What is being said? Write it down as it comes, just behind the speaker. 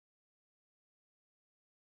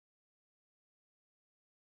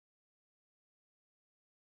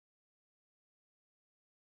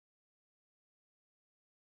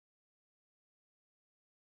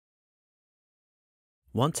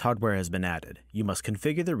Once hardware has been added, you must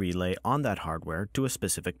configure the relay on that hardware to a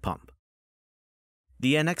specific pump.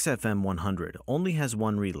 The NXFM100 only has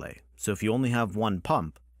one relay, so if you only have one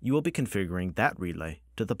pump, you will be configuring that relay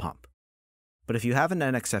to the pump. But if you have an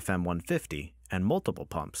NXFM150 and multiple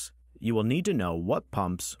pumps, you will need to know what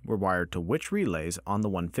pumps were wired to which relays on the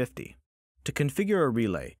 150. To configure a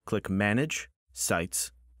relay, click Manage,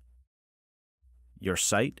 Sites, Your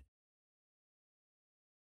Site,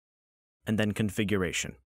 and then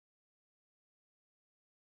Configuration.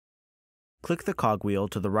 Click the cogwheel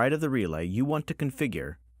to the right of the relay you want to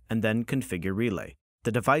configure, and then Configure Relay.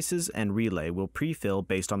 The devices and relay will pre-fill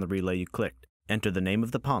based on the relay you clicked. Enter the name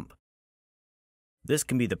of the pump. This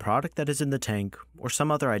can be the product that is in the tank or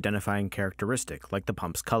some other identifying characteristic like the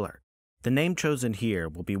pump's color. The name chosen here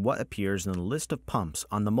will be what appears in the list of pumps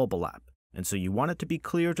on the mobile app, and so you want it to be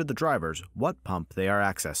clear to the drivers what pump they are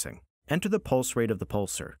accessing. Enter the pulse rate of the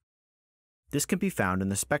pulser. This can be found in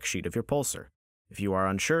the spec sheet of your pulser. If you are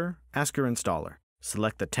unsure, ask your installer.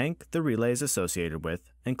 Select the tank the relay is associated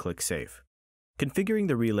with and click Save. Configuring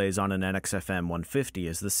the relays on an NXFM150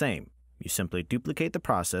 is the same. You simply duplicate the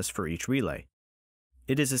process for each relay.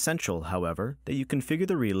 It is essential, however, that you configure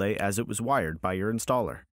the relay as it was wired by your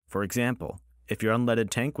installer. For example, if your unleaded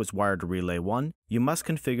tank was wired to relay 1, you must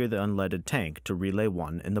configure the unleaded tank to relay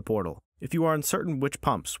 1 in the portal. If you are uncertain which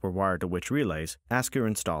pumps were wired to which relays, ask your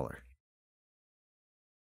installer.